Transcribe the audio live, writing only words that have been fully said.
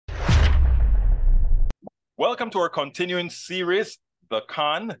Welcome to our continuing series, The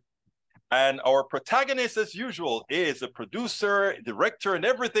Con. And our protagonist, as usual, is a producer, director, and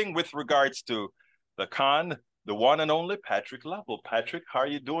everything with regards to The Con, the one and only Patrick Lovell. Patrick, how are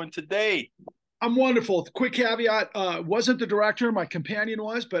you doing today? I'm wonderful. Quick caveat, wasn't the director, my companion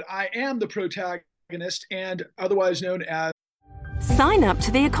was, but I am the protagonist and otherwise known as... Sign up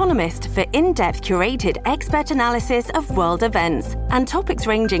to The Economist for in-depth curated expert analysis of world events and topics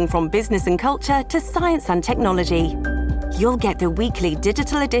ranging from business and culture to science and technology. You'll get the weekly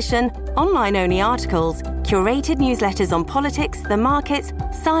digital edition, online-only articles, curated newsletters on politics, the markets,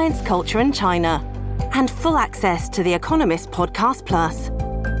 science, culture and China, and full access to The Economist Podcast Plus.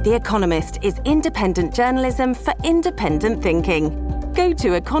 The Economist is independent journalism for independent thinking. Go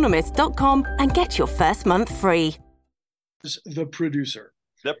to economist.com and get your first month free. The producer.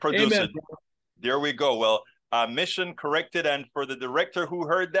 The producer. Amen. There we go. Well, mission corrected. And for the director who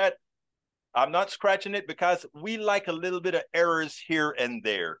heard that, I'm not scratching it because we like a little bit of errors here and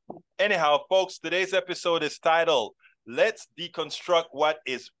there. Anyhow, folks, today's episode is titled, Let's Deconstruct What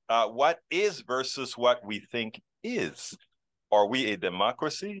is versus what we think is. Are we a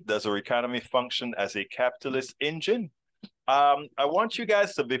democracy? Does our economy function as a capitalist engine? I want you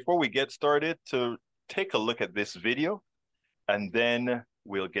guys to, before we get started, to take a look at this video. And then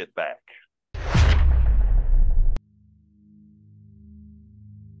we'll get back.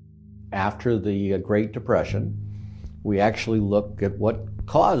 After the Great Depression, we actually looked at what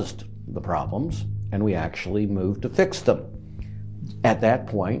caused the problems, and we actually moved to fix them. At that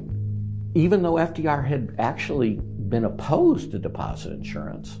point, even though FDR had actually been opposed to deposit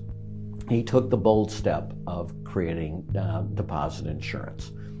insurance, he took the bold step of creating deposit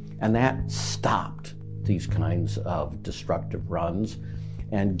insurance. And that stopped these kinds of destructive runs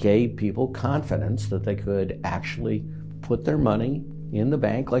and gave people confidence that they could actually put their money in the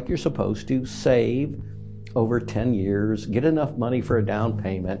bank like you're supposed to, save over 10 years, get enough money for a down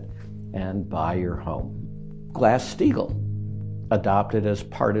payment, and buy your home. Glass-Steagall adopted as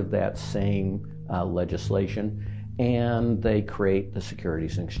part of that same legislation, and they create the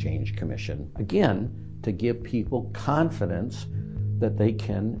Securities and Exchange Commission, again, to give people confidence that they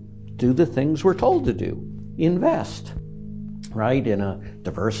can do the things we're told to do. Invest, right, in a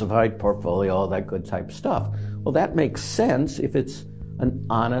diversified portfolio, all that good type stuff. Well, that makes sense if it's an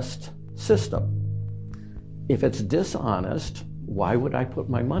honest system. If it's dishonest, why would I put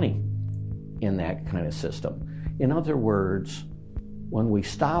my money in that kind of system? In other words, when we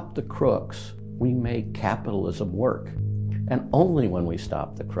stop the crooks, we make capitalism work. And only when we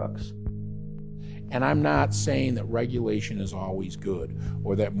stop the crooks. And I'm not saying that regulation is always good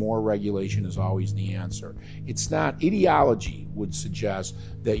or that more regulation is always the answer. It's not. Ideology would suggest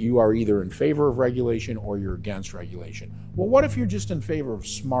that you are either in favor of regulation or you're against regulation. Well, what if you're just in favor of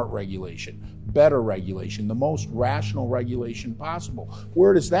smart regulation, better regulation, the most rational regulation possible?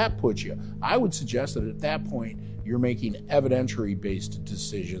 Where does that put you? I would suggest that at that point, you're making evidentiary-based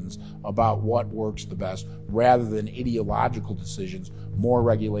decisions about what works the best rather than ideological decisions, more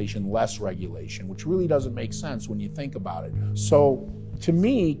regulation, less regulation, which really doesn't make sense when you think about it. So to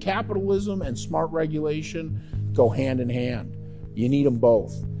me, capitalism and smart regulation go hand in hand. You need them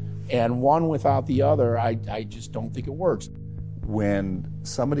both. And one without the other, I just don't think it works. When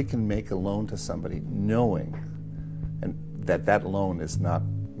somebody can make a loan to somebody knowing and that loan is not,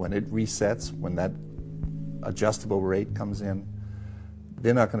 when it resets, when that adjustable rate comes in,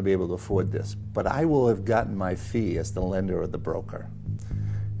 they're not going to be able to afford this. But I will have gotten my fee as the lender or the broker.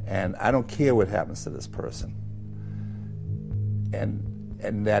 And I don't care what happens to this person.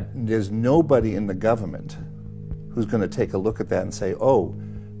 And that there's nobody in the government who's going to take a look at that and say, oh,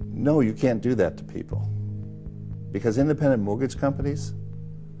 no, you can't do that to people. Because independent mortgage companies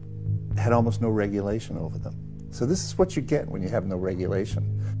had almost no regulation over them. So this is what you get when you have no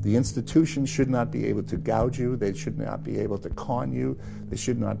regulation. The institutions should not be able to gouge you. They should not be able to con you. They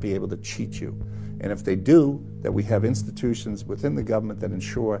should not be able to cheat you. And if they do, that we have institutions within the government that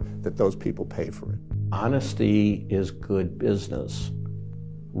ensure that those people pay for it. Honesty is good business.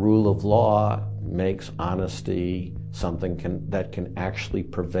 Rule of law makes honesty something that can actually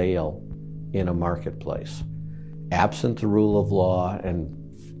prevail in a marketplace. Absent the rule of law and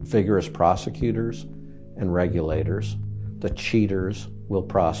vigorous prosecutors and regulators, the cheaters will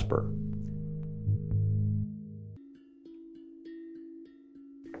prosper.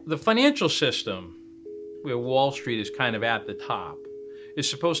 The financial system, where Wall Street is kind of at the top, is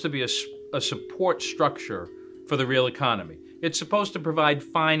supposed to be a support structure for the real economy. It's supposed to provide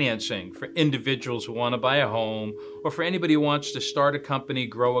financing for individuals who want to buy a home, or for anybody who wants to start a company,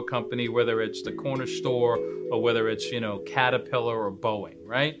 grow a company, whether it's the corner store or whether it's, Caterpillar or Boeing,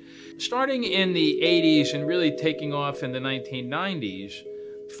 right? Starting in the 80s and really taking off in the 1990s,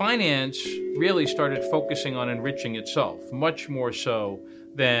 finance really started focusing on enriching itself, much more so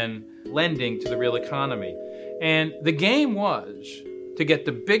than lending to the real economy. And the game was to get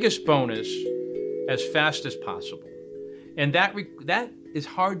the biggest bonus as fast as possible. And that is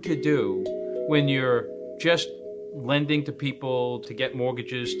hard to do when you're just lending to people to get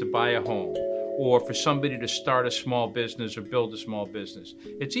mortgages to buy a home, or for somebody to start a small business or build a small business.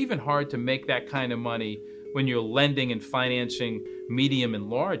 It's even hard to make that kind of money when you're lending and financing medium and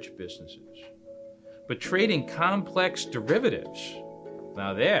large businesses. But trading complex derivatives,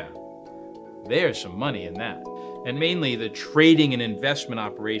 now there's some money in that. And mainly the trading and investment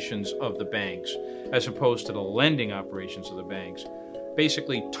operations of the banks, as opposed to the lending operations of the banks,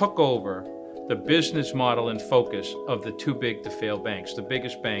 basically took over the business model and focus of the too big to fail banks, the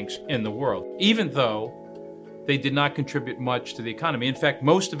biggest banks in the world, even though they did not contribute much to the economy. In fact,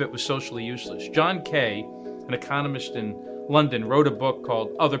 most of it was socially useless. John Kay, an economist in London, wrote a book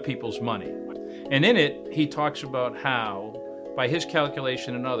called Other People's Money. And in it, he talks about how, by his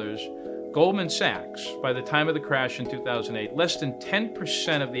calculation and others, Goldman Sachs, by the time of the crash in 2008, less than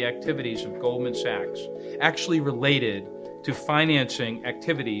 10% of the activities of Goldman Sachs actually related to financing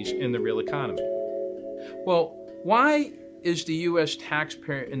activities in the real economy. Well, why is the U.S.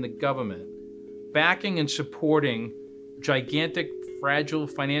 taxpayer and the government backing and supporting gigantic, fragile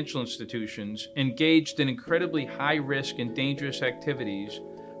financial institutions engaged in incredibly high-risk and dangerous activities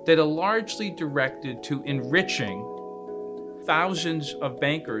that are largely directed to enriching thousands of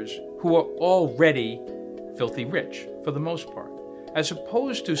bankers who are already filthy rich, for the most part, as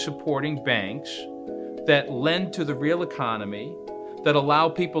opposed to supporting banks that lend to the real economy, that allow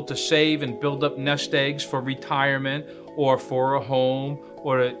people to save and build up nest eggs for retirement or for a home,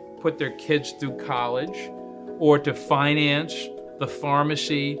 or to put their kids through college, or to finance the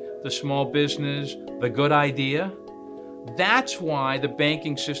pharmacy, the small business, the good idea. That's why the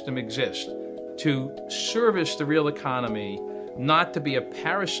banking system exists, to service the real economy, not to be a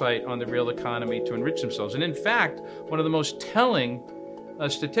parasite on the real economy to enrich themselves. And in fact, one of the most telling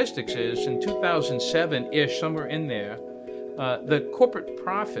statistics is in 2007-ish, somewhere in there, the corporate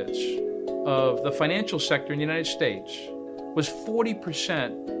profits of the financial sector in the United States was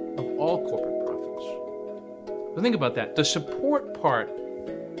 40% of all corporate profits. So think about that. The support part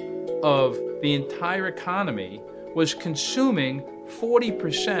of the entire economy was consuming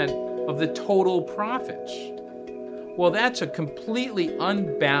 40% of the total profits. Well, that's a completely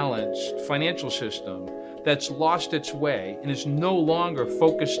unbalanced financial system that's lost its way and is no longer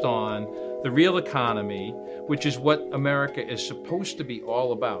focused on the real economy, which is what America is supposed to be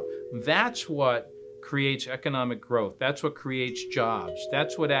all about. That's what creates economic growth. That's what creates jobs.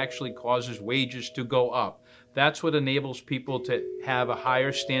 That's what actually causes wages to go up. That's what enables people to have a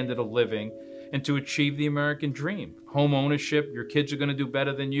higher standard of living and to achieve the American dream. Home ownership, your kids are going to do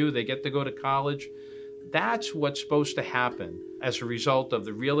better than you, they get to go to college. That's what's supposed to happen as a result of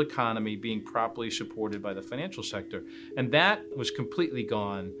the real economy being properly supported by the financial sector. And that was completely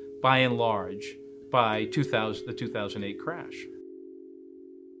gone, by and large, by the 2008 crash.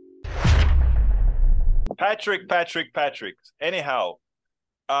 Patrick. Anyhow,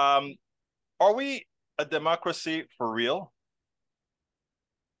 are we a democracy for real?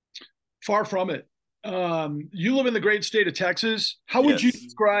 Far from it. You live in the great state of Texas. How would you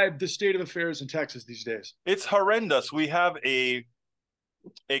describe the state of affairs in Texas these days? It's horrendous. We have a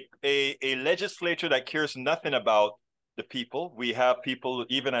legislature that cares nothing about the people. We have people,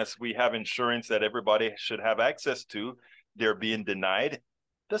 even as we have insurance that everybody should have access to, they're being denied.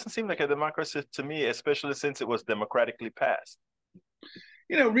 Doesn't seem like a democracy to me, especially since it was democratically passed.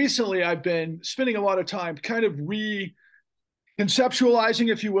 Recently I've been spending a lot of time kind of conceptualizing,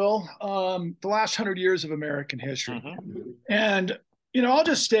 if you will, the last 100 years of American history. Mm-hmm. And, I'll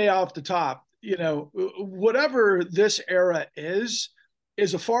just stay off the top. Whatever this era is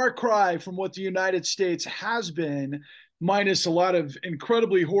a far cry from what the United States has been, minus a lot of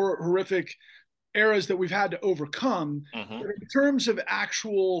incredibly horrific eras that we've had to overcome. Mm-hmm. But in terms of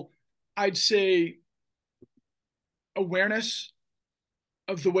actual, I'd say, awareness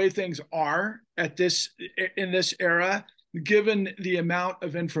of the way things are in this era, given the amount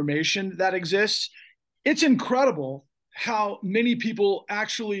of information that exists, it's incredible how many people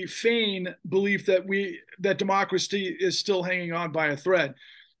actually feign belief that democracy is still hanging on by a thread.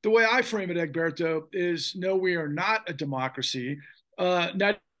 The way I frame it, Egberto, is no, we are not a democracy,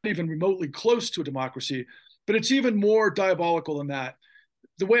 not even remotely close to a democracy. but it's even more diabolical than that.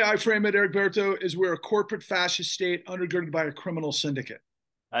 The way I frame it, Egberto, is we're a corporate fascist state undergirded by a criminal syndicate.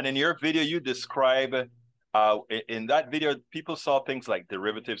 And in your video, you describe, in that video, people saw things like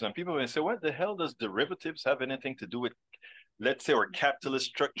derivatives, and people may say, what the hell does derivatives have anything to do with, let's say, our capitalist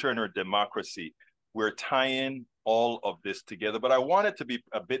structure and our democracy? We're tying all of this together. But I wanted to be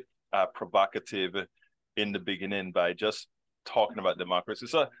a bit provocative in the beginning by just talking about democracy.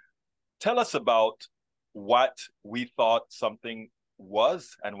 So tell us about what we thought something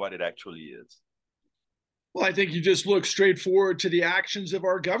was and what it actually is. Well, I think you just look straight forward to the actions of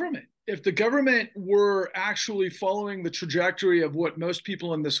our government. If the government were actually following the trajectory of what most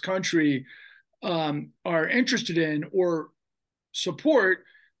people in this country are interested in or support,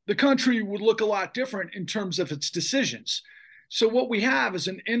 the country would look a lot different in terms of its decisions. So what we have is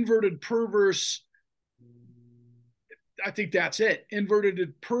an inverted, perverse, I think that's it, inverted,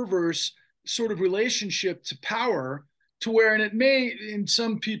 perverse sort of relationship to power, to where, and it may, in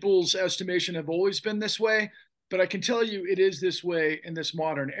some people's estimation, have always been this way, but I can tell you it is this way in this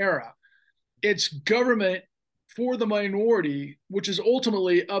modern era. It's government for the minority, which is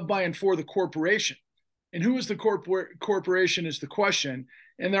ultimately of, by, and for the corporation. And who is the corporation is the question.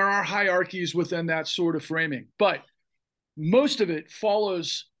 And there are hierarchies within that sort of framing. But most of it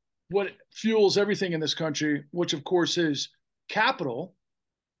follows what fuels everything in this country, which of course is capital,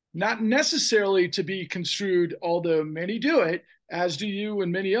 not necessarily to be construed, although many do it, as do you and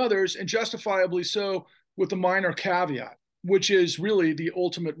many others, and justifiably so, with a minor caveat, which is really the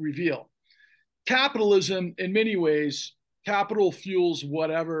ultimate reveal. Capitalism, in many ways, capital fuels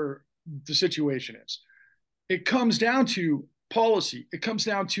whatever the situation is. It comes down to policy. It comes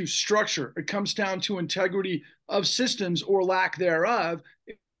down to structure. It comes down to integrity of systems or lack thereof,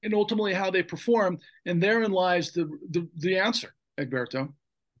 and ultimately how they perform. And therein lies the answer, Egberto.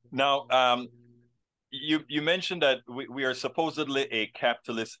 Now, you mentioned that we are supposedly a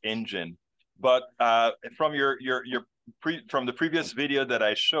capitalist engine, but from from the previous video that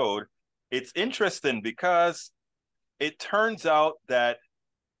I showed, it's interesting because it turns out that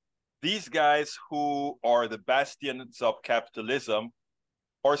these guys who are the bastions of capitalism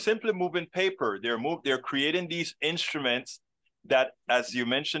are simply moving paper. They're creating these instruments that, as you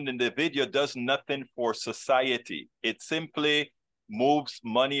mentioned in the video, does nothing for society. It simply moves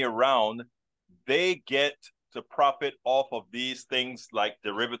money around. They get to profit off of these things like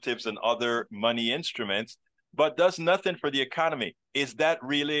derivatives and other money instruments, but does nothing for the economy. Is that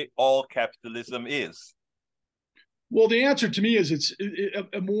really all capitalism is? Well, the answer to me is it's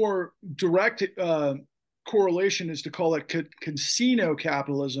a more direct correlation is to call it casino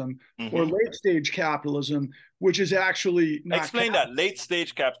capitalism or late stage capitalism, which is actually not. Explain that, late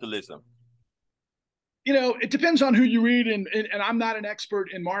stage capitalism. You know, it depends on who you read, and I'm not an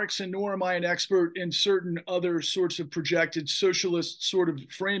expert in Marx, and nor am I an expert in certain other sorts of projected socialist sort of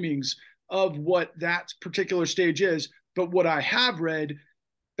framings of what that particular stage is. But what I have read,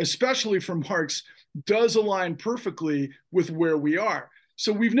 especially from Marx, does align perfectly with where we are.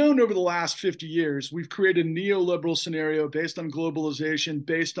 So we've known over the last 50 years, we've created a neoliberal scenario based on globalization,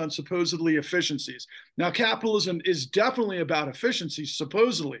 based on supposedly efficiencies. Now, capitalism is definitely about efficiency,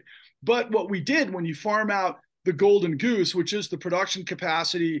 supposedly. But what we did when you farm out the golden goose, which is the production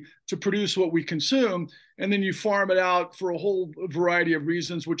capacity to produce what we consume, and then you farm it out for a whole variety of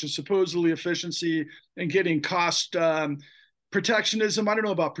reasons, which is supposedly efficiency and getting cost protectionism. I don't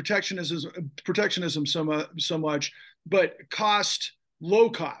know about protectionism so much, but low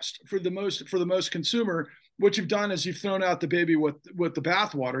cost for the most consumer. What you've done is you've thrown out the baby with the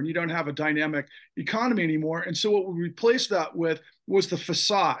bathwater, and you don't have a dynamic economy anymore. And so what we replaced that with was the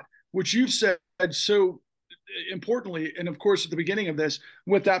facade, which you've said so importantly, and of course at the beginning of this,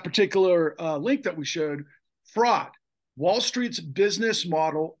 with that particular link that we showed, fraud. Wall Street's business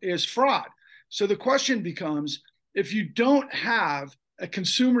model is fraud. So the question becomes, if you don't have a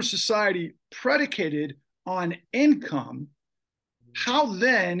consumer society predicated on income, how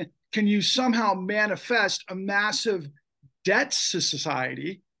then can you somehow manifest a massive debt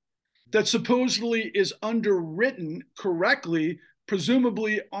society that supposedly is underwritten correctly,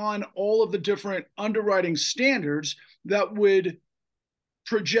 presumably on all of the different underwriting standards that would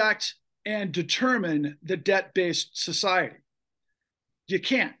project and determine the debt-based society? You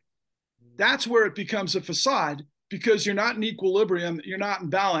can't. That's where it becomes a facade, because you're not in equilibrium, you're not in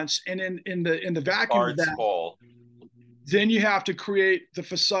balance, and in the vacuum of that, fall. Then you have to create the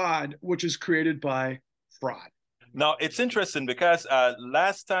facade, which is created by fraud. Now, it's interesting because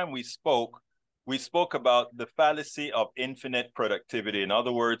last time we spoke about the fallacy of infinite productivity. In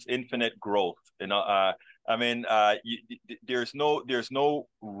other words, infinite growth. There's no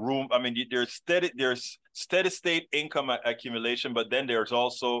room. I mean, there's steady state income accumulation, but then there's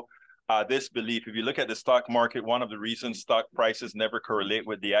also this belief. If you look at the stock market, one of the reasons stock prices never correlate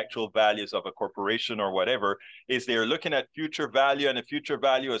with the actual values of a corporation or whatever is they're looking at future value, and the future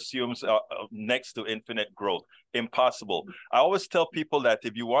value assumes next to infinite growth. Impossible. I always tell people that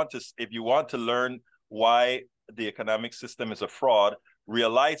if you want to learn why the economic system is a fraud,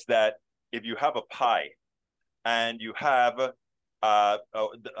 realize that if you have a pie and you have a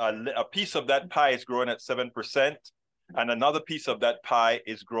piece of that pie is growing at 7%, and another piece of that pie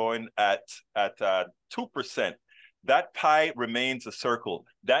is growing at 2%. That pie remains a circle.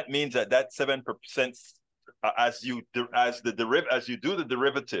 That means that 7%, as you do the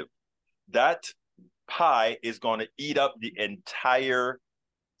derivative, that pie is going to eat up the entire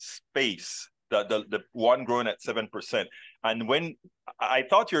space. The one growing at 7%. And when I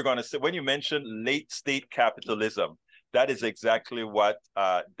thought you were going to say, when you mentioned late state capitalism, that is exactly what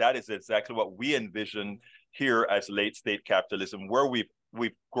we envision here as late state capitalism, where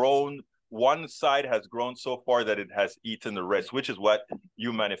we've grown. One side has grown so far that it has eaten the rest, which is what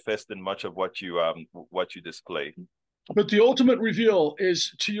you manifest in much of what you display. But the ultimate reveal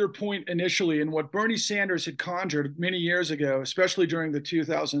is, to your point initially, and what Bernie Sanders had conjured many years ago, especially during the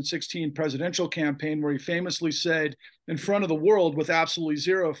 2016 presidential campaign, where he famously said in front of the world with absolutely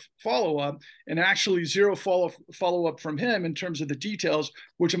zero follow-up, and actually zero follow-up from him in terms of the details,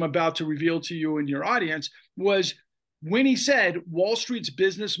 which I'm about to reveal to you and your audience, was when he said Wall Street's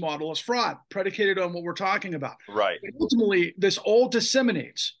business model is fraud, predicated on what we're talking about. Right. And ultimately, this all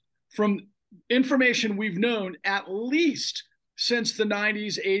disseminates from information we've known at least since the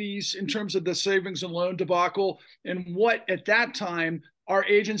 90s, 80s, in terms of the savings and loan debacle, and what at that time our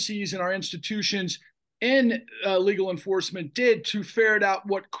agencies and our institutions in legal enforcement did to ferret out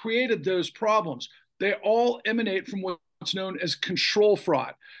what created those problems. They all emanate from what's known as control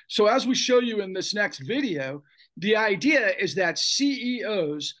fraud. So as we show you in this next video, the idea is that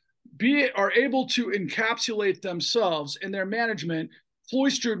CEOs are able to encapsulate themselves in their management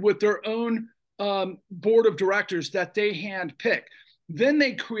cloistered with their own board of directors that they handpick. Then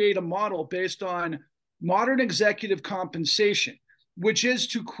they create a model based on modern executive compensation, which is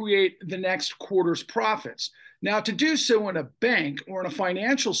to create the next quarter's profits. Now, to do so in a bank or in a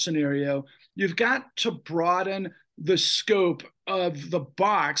financial scenario, you've got to broaden the scope of the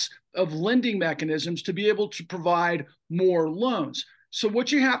box of lending mechanisms to be able to provide more loans. So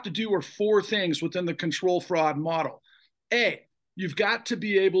what you have to do are four things within the control fraud model. A, you've got to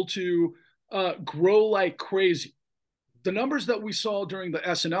be able to grow like crazy. The numbers that we saw during the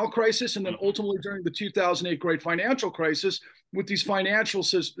S&L crisis and then ultimately during the 2008 great financial crisis with these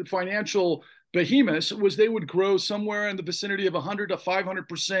financial behemoths was they would grow somewhere in the vicinity of 100 to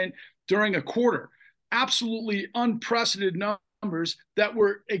 500% during a quarter. Absolutely unprecedented numbers that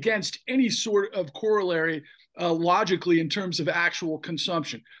were against any sort of corollary logically in terms of actual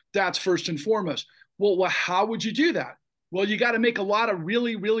consumption. That's first and foremost. Well, how would you do that? Well, you got to make a lot of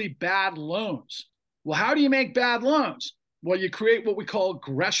really, really bad loans. Well, how do you make bad loans? Well, you create what we call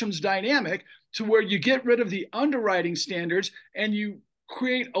Gresham's dynamic, to where you get rid of the underwriting standards and you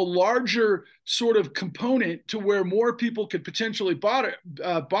create a larger sort of component to where more people could potentially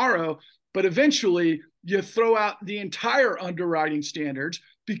borrow, but eventually you throw out the entire underwriting standards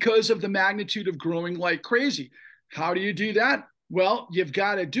because of the magnitude of growing like crazy. How do you do that? Well, you've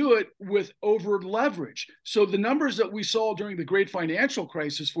got to do it with over leverage. So the numbers that we saw during the great financial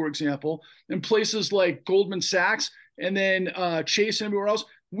crisis, for example, in places like Goldman Sachs and then Chase and everywhere else,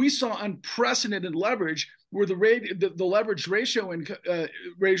 we saw unprecedented leverage where the leverage ratio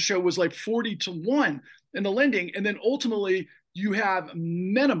was like 40-1 in the lending. And then ultimately you have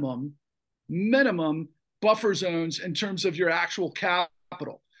minimum buffer zones in terms of your actual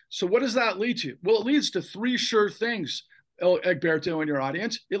capital. So what does that lead to? Well, it leads to three sure things, Egberto and your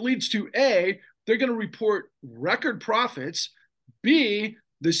audience. It leads to A, they're going to report record profits. B,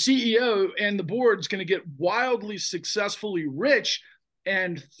 the CEO and the board is going to get wildly successfully rich.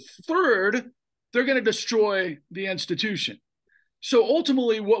 And third, they're going to destroy the institution. So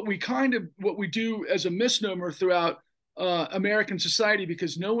ultimately, what we do as a misnomer throughout American society,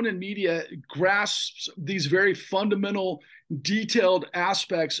 because no one in media grasps these very fundamental, detailed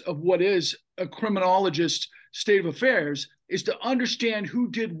aspects of what is a criminologist's state of affairs, is to understand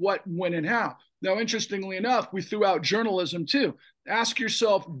who did what, when, and how. Now, interestingly enough, we threw out journalism too. Ask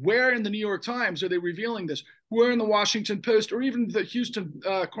yourself, where in the New York Times are they revealing this? Where in the Washington Post, or even the Houston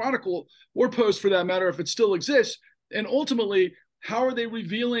Chronicle, or Post for that matter, if it still exists? And ultimately, how are they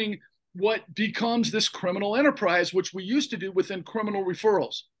revealing what becomes this criminal enterprise, which we used to do within criminal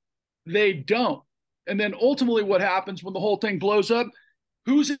referrals? They don't. And then ultimately what happens when the whole thing blows up?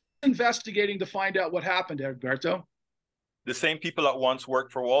 Who's investigating to find out what happened, Egberto? The same people that once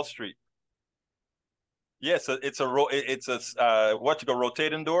worked for Wall Street. Yes, it's a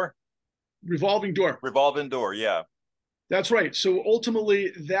rotating door? Revolving door. Revolving door, yeah. That's right. So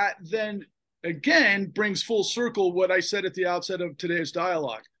ultimately, that then again brings full circle what I said at the outset of today's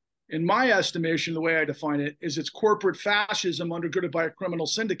dialogue. In my estimation, the way I define it is it's corporate fascism undergirded by a criminal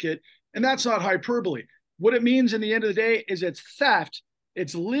syndicate, and that's not hyperbole. What it means in the end of the day is it's theft,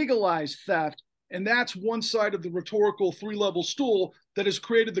 it's legalized theft, and that's one side of the rhetorical three-level stool that has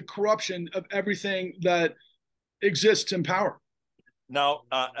created the corruption of everything that exists in power. Now,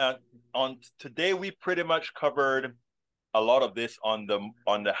 on today, we pretty much covered a lot of this on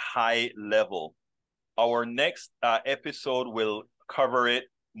the high level. Our next episode will cover it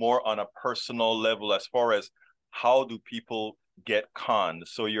more on a personal level as far as how do people get conned.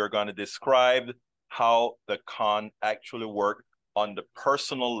 So you're going to describe how the con actually worked on the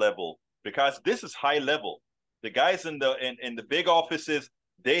personal level, because this is high level. The guys in the big offices,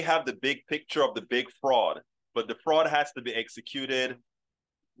 they have the big picture of the big fraud, but the fraud has to be executed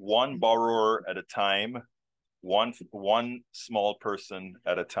one borrower at a time, one small person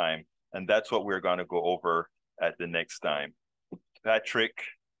at a time. And that's what we're going to go over at the next time. Patrick,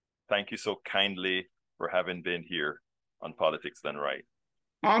 thank you so kindly for having been here on Politics Done Right.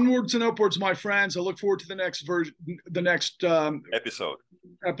 Onwards and upwards, my friends. I look forward to the next episode.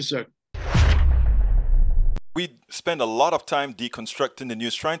 We spend a lot of time deconstructing the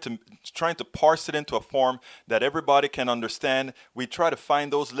news, trying to parse it into a form that everybody can understand. We try to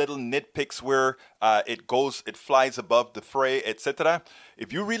find those little nitpicks where it flies above the fray, etc.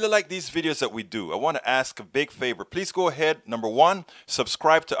 If you really like these videos that we do, I want to ask a big favor. Please go ahead, number 1,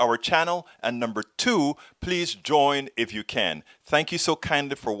 subscribe to our channel, and number 2, please join if you can. Thank you so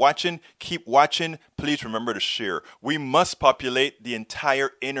kindly for watching. Keep watching. Please remember to share. We must populate the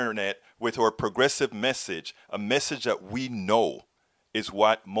entire internet with our progressive message, a message that we know is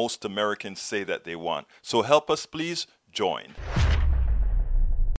what most Americans say that they want. So help us, please join.